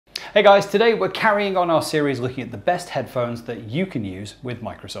Hey guys, today we're carrying on our series looking at the best headphones that you can use with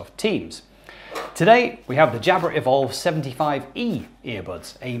Microsoft Teams. Today we have the Jabra Evolve 75E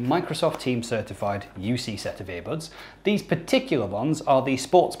earbuds, a Microsoft Teams certified UC set of earbuds. These particular ones are the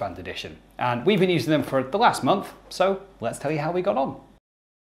Sports Band edition, and we've been using them for the last month, so let's tell you how we got on.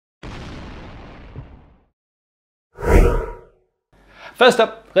 First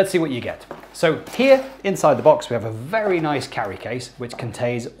up, let's see what you get. So here inside the box we have a very nice carry case which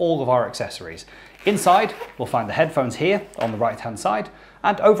contains all of our accessories. Inside we'll find the headphones here on the right hand side,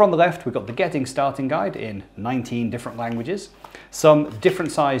 and over on the left we've got the Getting Starting Guide in 19 different languages, some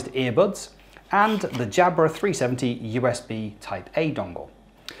different sized earbuds, and the Jabra 370 USB Type A dongle.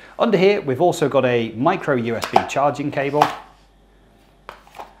 Under here we've also got a micro USB charging cable.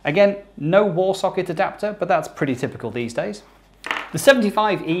 Again, no wall socket adapter, but that's pretty typical these days. The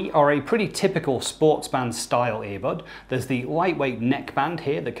 75E are a pretty typical sports band style earbud. There's the lightweight neck band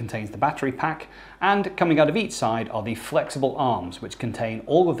here that contains the battery pack, and coming out of each side are the flexible arms which contain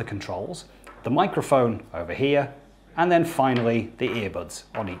all of the controls, the microphone over here, and then finally the earbuds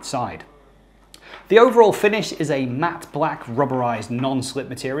on each side. The overall finish is a matte black rubberized non-slip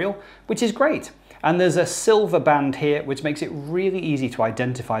material, which is great. And there's a silver band here which makes it really easy to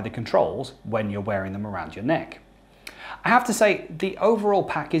identify the controls when you're wearing them around your neck. I have to say, the overall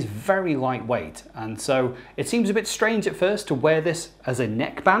pack is very lightweight, and so it seems a bit strange at first to wear this as a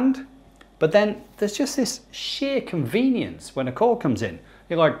neckband, but then there's just this sheer convenience when a call comes in.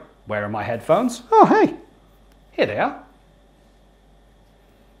 You're like, where are my headphones? Oh, hey, here they are.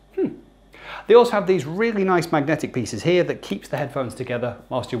 They also have these really nice magnetic pieces here that keeps the headphones together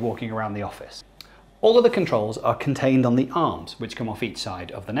whilst you're walking around the office. All of the controls are contained on the arms, which come off each side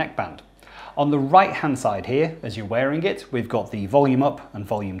of the neckband. On the right hand side here, as you're wearing it, we've got the volume up and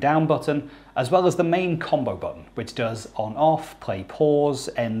volume down button, as well as the main combo button, which does on off, play pause,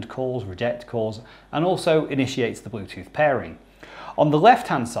 end calls, reject calls, and also initiates the Bluetooth pairing. On the left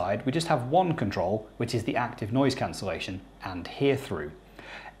hand side, we just have one control, which is the active noise cancellation and hear through.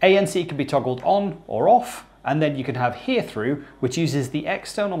 ANC can be toggled on or off, and then you can have hear through, which uses the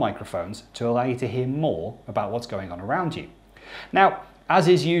external microphones to allow you to hear more about what's going on around you. Now, as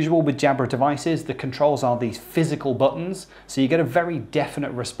is usual with Jabra devices, the controls are these physical buttons, so you get a very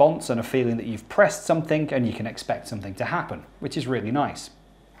definite response and a feeling that you've pressed something and you can expect something to happen, which is really nice.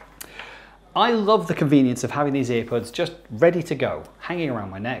 I love the convenience of having these earbuds just ready to go, hanging around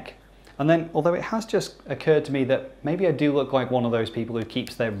my neck. And then, although it has just occurred to me that maybe I do look like one of those people who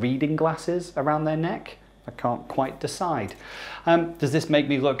keeps their reading glasses around their neck, I can't quite decide. Does this make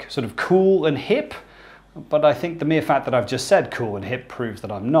me look sort of cool and hip? But I think the mere fact that I've just said cool and hip proves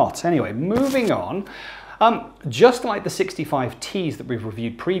that I'm not. Anyway, moving on. Just like the 65Ts that we've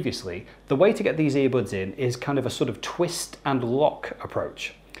reviewed previously, the way to get these earbuds in is kind of a sort of twist and lock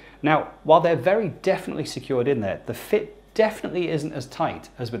approach. Now, while they're very definitely secured in there, the fit definitely isn't as tight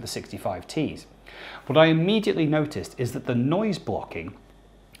as with the 65Ts. What I immediately noticed is that the noise blocking,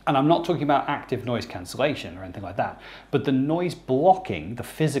 and I'm not talking about active noise cancellation or anything like that, but the noise blocking, the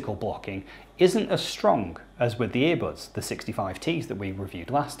physical blocking, isn't as strong as with the earbuds, the 65Ts that we reviewed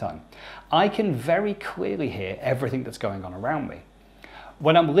last time. I can very clearly hear everything that's going on around me.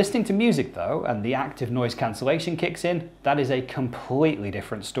 When I'm listening to music though, and the active noise cancellation kicks in, that is a completely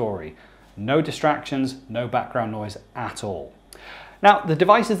different story. No distractions, no background noise at all. Now, the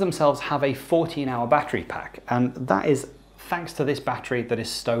devices themselves have a 14-hour battery pack, and that is thanks to this battery that is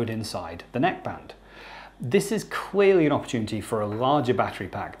stowed inside the neckband. This is clearly an opportunity for a larger battery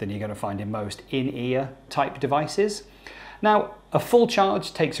pack than you're going to find in most in-ear type devices. Now, a full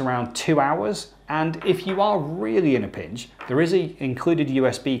charge takes around 2 hours, and if you are really in a pinch, there is an included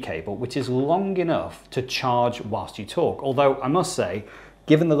USB cable which is long enough to charge whilst you talk. Although I must say,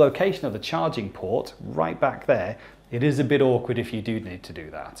 given the location of the charging port right back there, it is a bit awkward if you do need to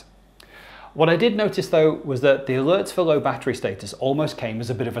do that. What I did notice though was that the alerts for low battery status almost came as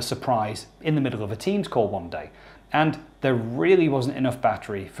a bit of a surprise in the middle of a Teams call one day, and there really wasn't enough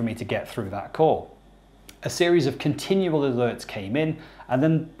battery for me to get through that call. A series of continual alerts came in, and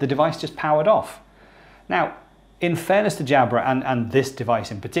then the device just powered off. Now, in fairness to Jabra and this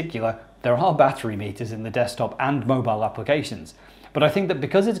device in particular, there are battery meters in the desktop and mobile applications. But I think that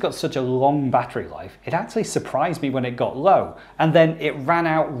because it's got such a long battery life, it actually surprised me when it got low, and then it ran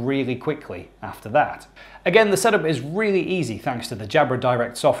out really quickly after that. Again, the setup is really easy thanks to the Jabra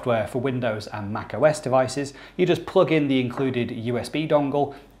Direct software for Windows and Mac OS devices. You just plug in the included USB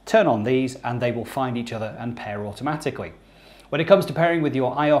dongle, turn on these, and they will find each other and pair automatically. When it comes to pairing with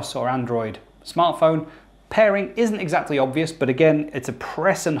your iOS or Android smartphone, pairing isn't exactly obvious, but again, it's a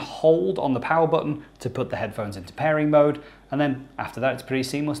press and hold on the power button to put the headphones into pairing mode, and then after that it's pretty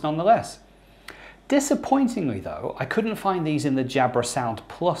seamless nonetheless. Disappointingly though, I couldn't find these in the Jabra Sound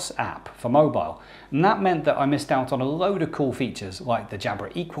Plus app for mobile, and that meant that I missed out on a load of cool features like the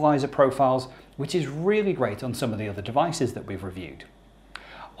Jabra equalizer profiles, which is really great on some of the other devices that we've reviewed.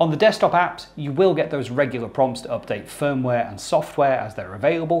 On the desktop apps, you will get those regular prompts to update firmware and software as they're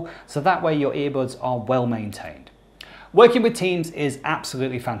available, so that way your earbuds are well maintained. Working with Teams is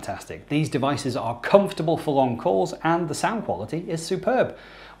absolutely fantastic. These devices are comfortable for long calls and the sound quality is superb.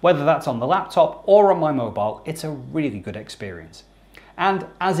 Whether that's on the laptop or on my mobile, it's a really good experience. And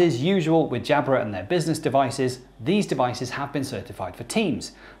as is usual with Jabra and their business devices, these devices have been certified for Teams.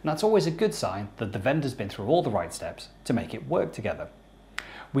 And that's always a good sign that the vendor's been through all the right steps to make it work together.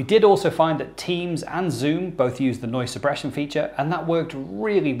 We did also find that Teams and Zoom both use the noise suppression feature, and that worked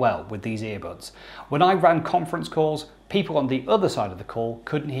really well with these earbuds. When I ran conference calls, people on the other side of the call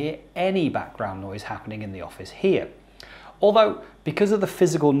couldn't hear any background noise happening in the office here. Although, because of the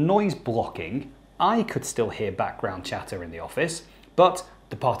physical noise blocking, I could still hear background chatter in the office, but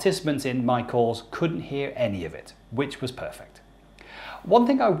the participants in my calls couldn't hear any of it, which was perfect. One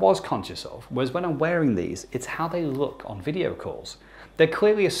thing I was conscious of was when I'm wearing these, it's how they look on video calls. They're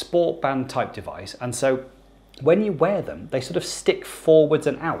clearly a sport band type device, and so when you wear them, they sort of stick forwards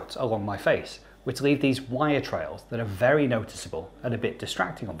and out along my face, which leave these wire trails that are very noticeable and a bit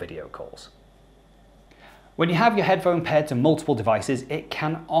distracting on video calls. When you have your headphone paired to multiple devices, it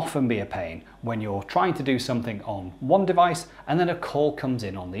can often be a pain when you're trying to do something on one device and then a call comes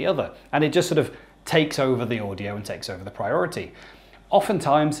in on the other, and it just sort of takes over the audio and takes over the priority.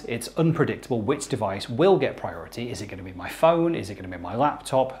 Oftentimes, it's unpredictable which device will get priority. Is it going to be my phone? Is it going to be my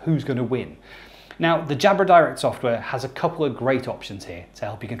laptop? Who's going to win? Now, the Jabra Direct software has a couple of great options here to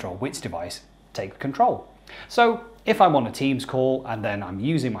help you control which device takes control. So, if I'm on a Teams call and then I'm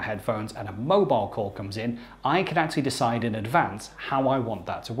using my headphones and a mobile call comes in, I can actually decide in advance how I want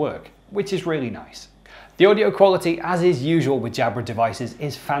that to work, which is really nice. The audio quality, as is usual with Jabra devices,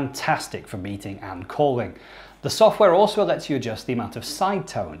 is fantastic for meeting and calling. The software also lets you adjust the amount of side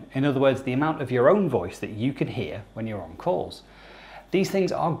tone, in other words, the amount of your own voice that you can hear when you're on calls. These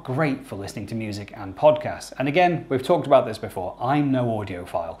things are great for listening to music and podcasts. And again, we've talked about this before, I'm no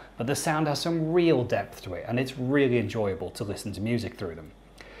audiophile, but the sound has some real depth to it and it's really enjoyable to listen to music through them.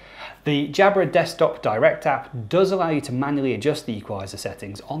 The Jabra Desktop Direct app does allow you to manually adjust the equalizer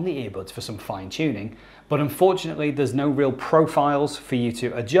settings on the earbuds for some fine tuning, but unfortunately there's no real profiles for you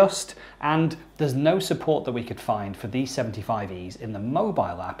to adjust, and there's no support that we could find for these 75Es in the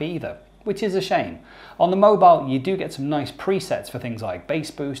mobile app either, which is a shame. On the mobile, you do get some nice presets for things like bass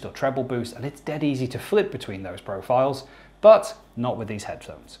boost or treble boost, and it's dead easy to flip between those profiles, but not with these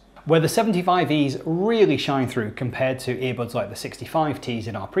headphones. Where the 75Es really shine through compared to earbuds like the 65Ts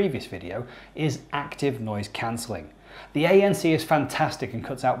in our previous video is active noise cancelling. The ANC is fantastic and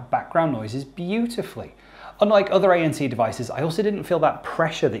cuts out background noises beautifully. Unlike other ANC devices, I also didn't feel that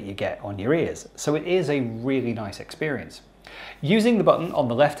pressure that you get on your ears, so it is a really nice experience. Using the button on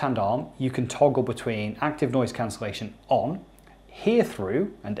the left-hand arm, you can toggle between active noise cancellation on, hear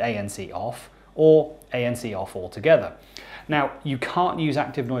through and ANC off, or ANC off altogether. Now, you can't use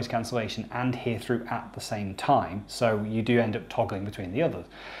active noise cancellation and hear through at the same time, so you do end up toggling between the others.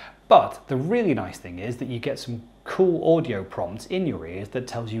 But the really nice thing is that you get some cool audio prompts in your ears that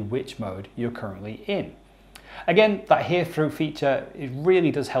tells you which mode you're currently in. Again, that hear through feature, it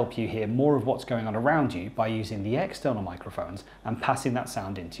really does help you hear more of what's going on around you by using the external microphones and passing that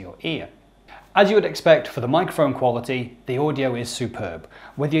sound into your ear. As you would expect for the microphone quality, the audio is superb.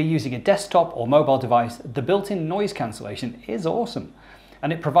 Whether you're using a desktop or mobile device, the built-in noise cancellation is awesome,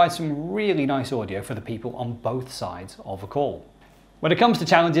 and it provides some really nice audio for the people on both sides of a call. When it comes to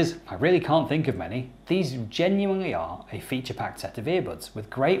challenges, I really can't think of many. These genuinely are a feature-packed set of earbuds with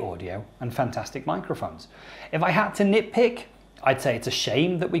great audio and fantastic microphones. If I had to nitpick, I'd say it's a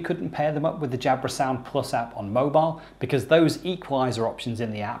shame that we couldn't pair them up with the Jabra Sound Plus app on mobile, because those equalizer options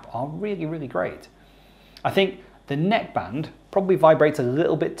in the app are really, really great. I think the neckband probably vibrates a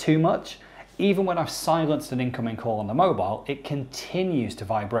little bit too much. Even when I've silenced an incoming call on the mobile, it continues to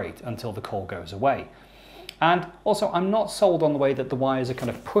vibrate until the call goes away. And also, I'm not sold on the way that the wires are kind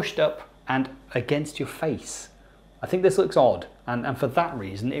of pushed up and against your face. I think this looks odd, and for that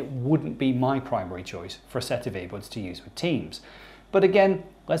reason, it wouldn't be my primary choice for a set of earbuds to use with Teams. But again,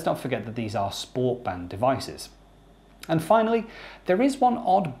 let's not forget that these are sport band devices. And finally, there is one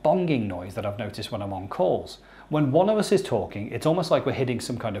odd bonging noise that I've noticed when I'm on calls. When one of us is talking, it's almost like we're hitting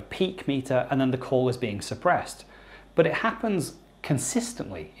some kind of peak meter and then the call is being suppressed. But it happens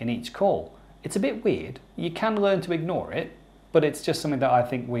consistently in each call. It's a bit weird. You can learn to ignore it, but it's just something that I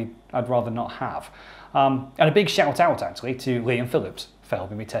think I'd rather not have. And a big shout out actually to Liam Phillips for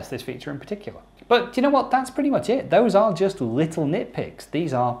helping me test this feature in particular. But you know what, that's pretty much it. Those are just little nitpicks.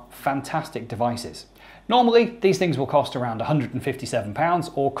 These are fantastic devices. Normally, these things will cost around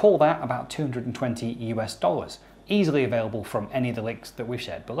 £157 or call that about 220 US dollars, easily available from any of the links that we've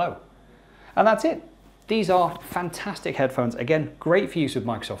shared below. And that's it. These are fantastic headphones. Again, great for use with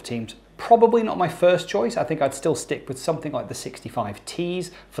Microsoft Teams. Probably not my first choice. I think I'd still stick with something like the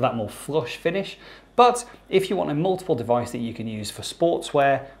 65Ts for that more flush finish. But if you want a multiple device that you can use for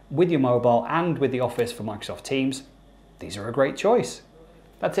sportswear, with your mobile and with the office for Microsoft Teams, these are a great choice.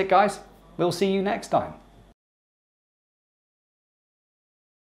 That's it, guys. We'll see you next time.